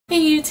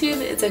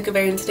YouTube, it's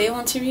echobear, and today I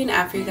want to read an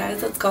app for you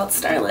guys that's called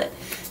Starlit.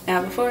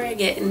 Now before I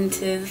get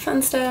into the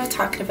fun stuff,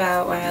 talking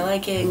about why I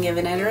like it and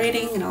giving it a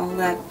rating and all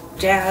that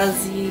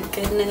jazzy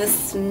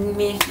goodness and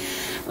me,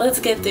 let's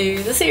get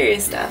through the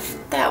serious stuff.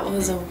 That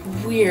was a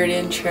weird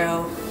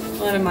intro.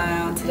 What am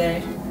I on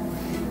today?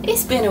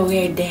 It's been a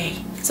weird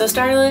day. So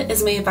Starlit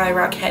is made by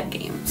Rockhead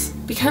Games.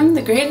 Become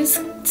the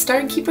greatest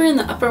star keeper in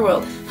the upper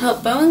world.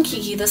 Help Bo and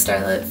Kiki the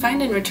Starlit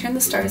find and return the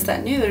stars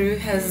that Nuru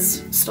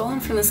has stolen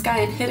from the sky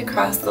and hid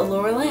across the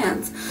lower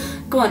lands.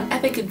 Go on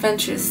epic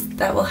adventures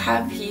that will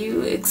have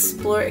you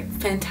explore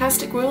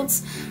fantastic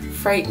worlds,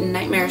 frighten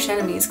nightmarish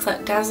enemies,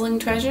 collect dazzling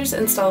treasures,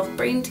 and solve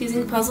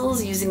brain-teasing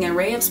puzzles using an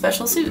array of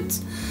special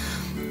suits.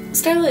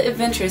 Starlit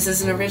Adventures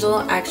is an original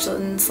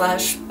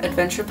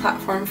action/adventure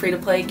platform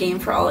free-to-play game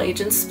for all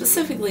ages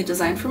specifically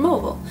designed for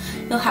mobile.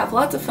 You'll have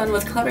lots of fun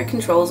with clever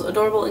controls,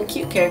 adorable and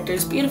cute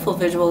characters, beautiful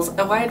visuals,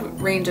 a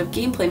wide range of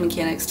gameplay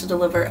mechanics to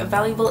deliver a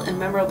valuable and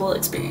memorable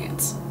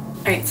experience.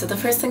 Alright, so the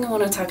first thing I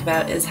want to talk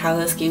about is how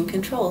this game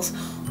controls.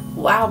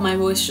 Wow, my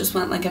voice just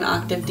went like an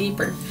octave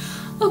deeper.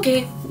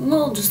 Okay,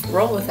 we'll just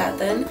roll with that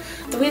then.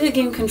 The way the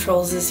game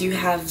controls is you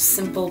have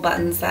simple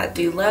buttons that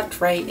do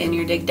left, right, and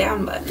your dig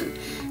down button.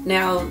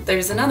 Now,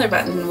 there's another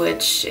button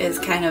which is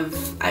kind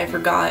of, I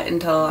forgot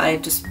until I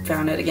just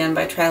found it again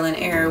by trial and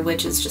error,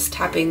 which is just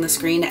tapping the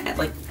screen at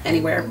like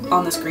anywhere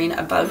on the screen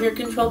above your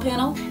control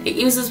panel. It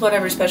uses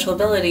whatever special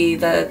ability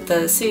that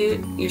the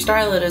suit your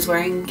Starlit is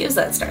wearing gives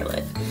that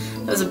Starlit.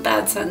 That was a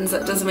bad sentence,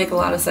 that doesn't make a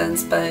lot of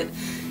sense, but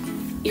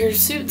your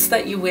suits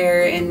that you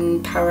wear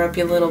and power up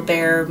your little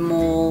bear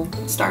mole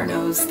star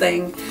nose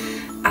thing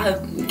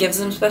gives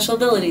them special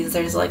abilities.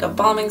 There's like a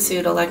bombing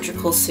suit,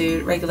 electrical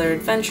suit, regular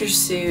adventure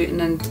suit, and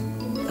then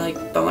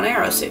like bow and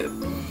arrow suit.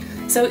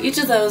 So each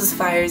of those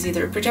fires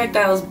either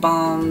projectiles,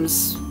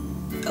 bombs,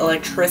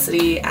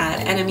 electricity at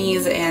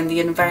enemies and the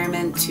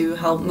environment to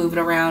help move it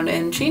around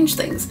and change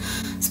things.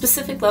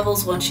 Specific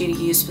levels want you to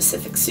use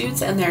specific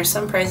suits, and there are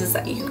some prizes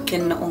that you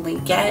can only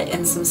get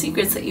and some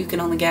secrets that you can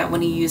only get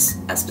when you use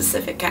a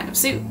specific kind of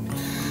suit.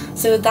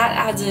 So that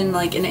adds in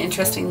like an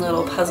interesting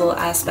little puzzle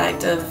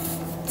aspect of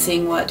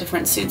seeing what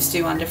different suits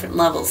do on different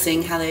levels,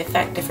 seeing how they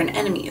affect different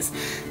enemies,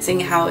 seeing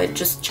how it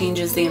just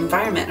changes the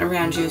environment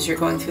around you as you're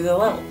going through the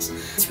levels.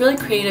 It's really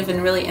creative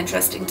and really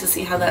interesting to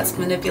see how that's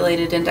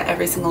manipulated into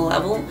every single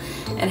level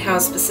and how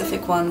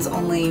specific ones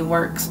only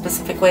work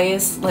specific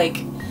ways. Like,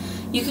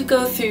 you could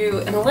go through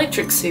an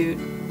electric suit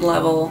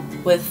level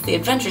with the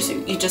adventure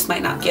suit, you just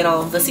might not get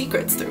all of the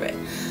secrets through it.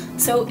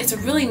 So it's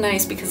really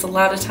nice because a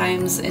lot of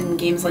times in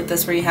games like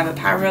this where you have a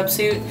power-up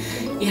suit,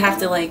 you have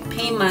to like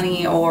pay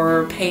money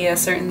or pay a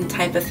certain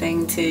type of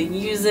thing to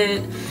use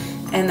it,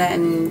 and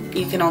then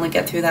you can only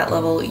get through that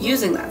level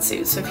using that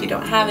suit. So if you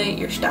don't have it,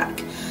 you're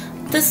stuck.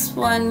 This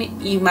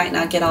one, you might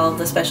not get all of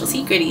the special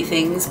secret-y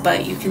things,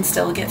 but you can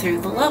still get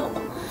through the level,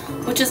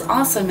 which is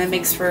awesome. It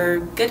makes for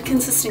good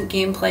consistent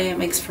gameplay, it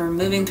makes for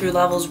moving through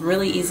levels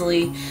really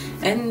easily,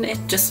 and it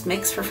just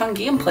makes for fun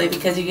gameplay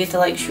because you get to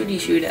like shooty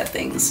shoot at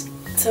things.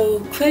 So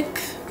quick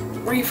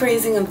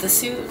rephrasing of the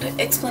suit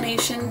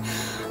explanation.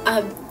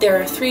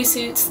 There are 3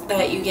 suits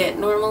that you get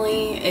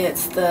normally.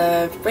 It's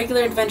the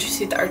regular adventure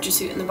suit, the archer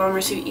suit, and the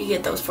bomber suit. You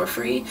get those for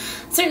free.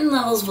 Certain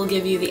levels will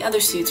give you the other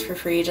suits for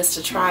free just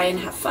to try and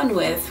have fun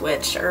with,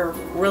 which are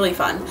really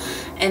fun.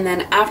 And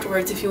then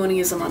afterwards, if you want to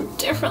use them on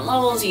different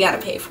levels, you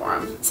gotta pay for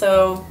them.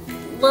 So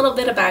a little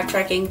bit of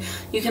backtracking.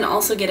 You can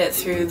also get it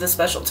through the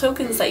special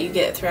tokens that you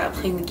get throughout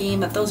playing the game,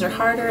 but those are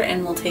harder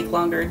and will take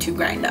longer to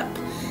grind up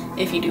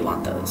if you do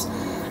want those.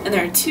 And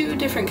there are 2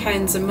 different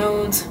kinds of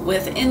modes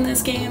within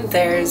this game.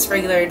 There's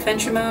regular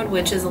adventure mode,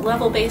 which is a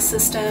level-based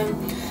system.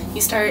 You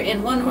start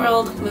in one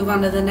world, move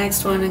on to the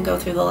next one, and go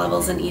through the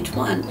levels in each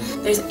one.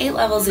 There's 8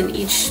 levels in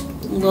each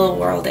little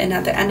world, and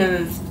at the end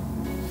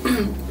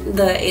of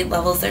the 8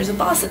 levels, there's a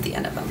boss at the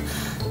end of them.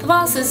 The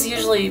boss is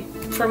usually,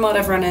 from what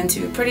I've run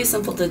into, pretty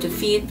simple to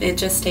defeat. It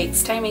just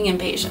takes timing and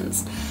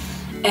patience.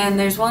 And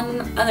there's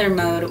one other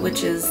mode,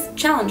 which is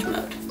challenge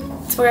mode.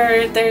 It's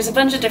where there's a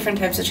bunch of different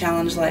types of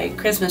challenge, like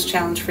Christmas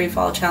challenge, free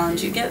fall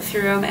challenge. You get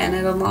through them and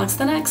it unlocks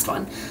the next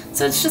one.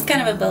 So it's just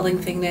kind of a building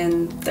thing,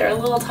 and they're a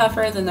little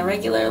tougher than the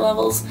regular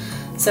levels.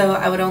 So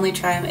I would only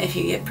try them if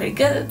you get pretty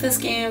good at this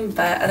game,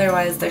 but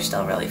otherwise they're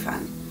still really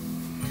fun.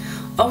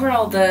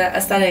 Overall, the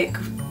aesthetic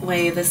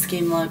way this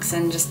game looks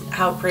and just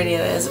how pretty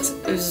it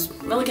is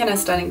really kind of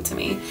stunning to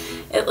me.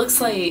 It looks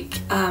like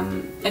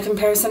a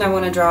comparison I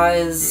want to draw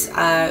is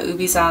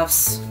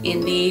Ubisoft's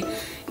indie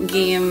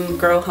game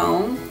Grow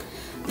Home.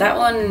 That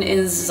one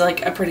is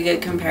like a pretty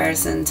good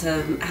comparison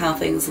to how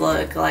things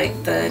look,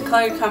 like the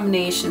color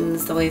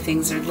combinations, the way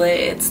things are lit.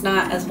 It's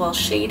not as well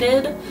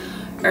shaded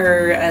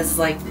or as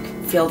like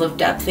field of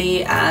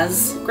depthy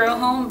as Grow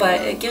Home,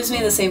 but it gives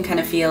me the same kind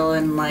of feel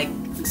and like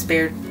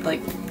spirit,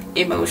 like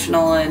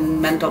emotional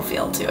and mental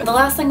feel to it. The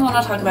last thing I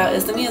want to talk about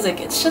is the music.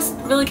 It's just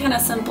really kind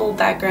of simple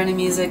background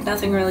music,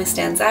 nothing really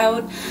stands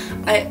out,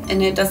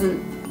 and it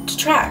doesn't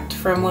detract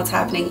from what's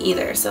happening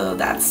either, so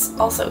that's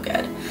also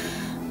good.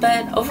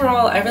 But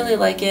overall, I really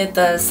like it.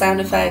 The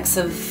sound effects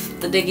of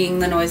the digging,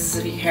 the noises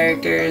of your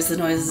characters, the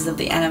noises of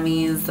the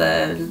enemies,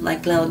 the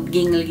like little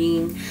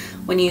gingling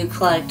when you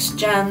collect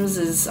gems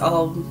is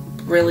all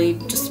really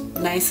just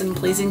nice and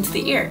pleasing to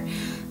the ear.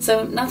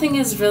 So nothing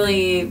is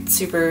really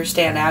super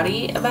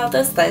standouty about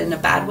this, that in a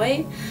bad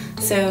way.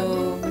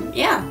 So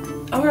yeah,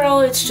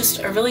 overall it's just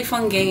a really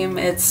fun game.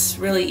 It's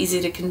really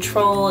easy to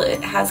control.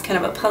 It has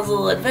kind of a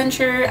puzzle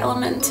adventure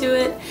element to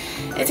it.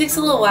 It takes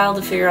a little while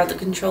to figure out the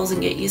controls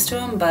and get used to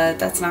them, but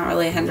that's not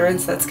really a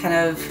hindrance. That's kind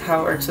of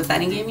how it works with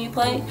any game you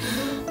play.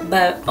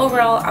 But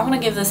overall, I want to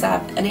give this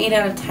app an 8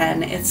 out of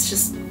 10. It's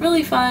just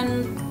really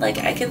fun. Like,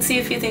 I can see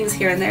a few things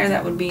here and there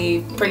that would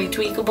be pretty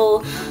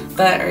tweakable,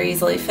 but are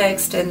easily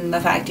fixed, and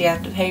the fact you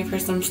have to pay for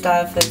some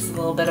stuff is a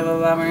little bit of a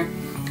bummer.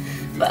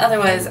 But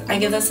otherwise, I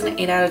give this an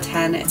 8 out of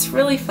 10. It's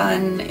really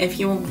fun. If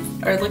you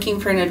are looking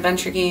for an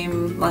adventure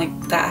game like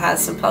that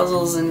has some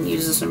puzzles and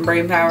uses some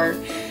brain power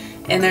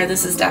in there,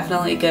 this is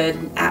definitely a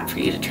good app for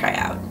you to try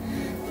out.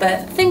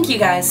 But thank you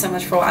guys so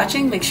much for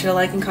watching. Make sure to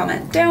like and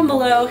comment down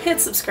below, hit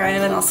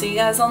subscribe, and I'll see you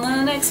guys on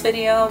the next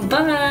video.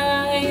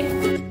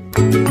 Bye!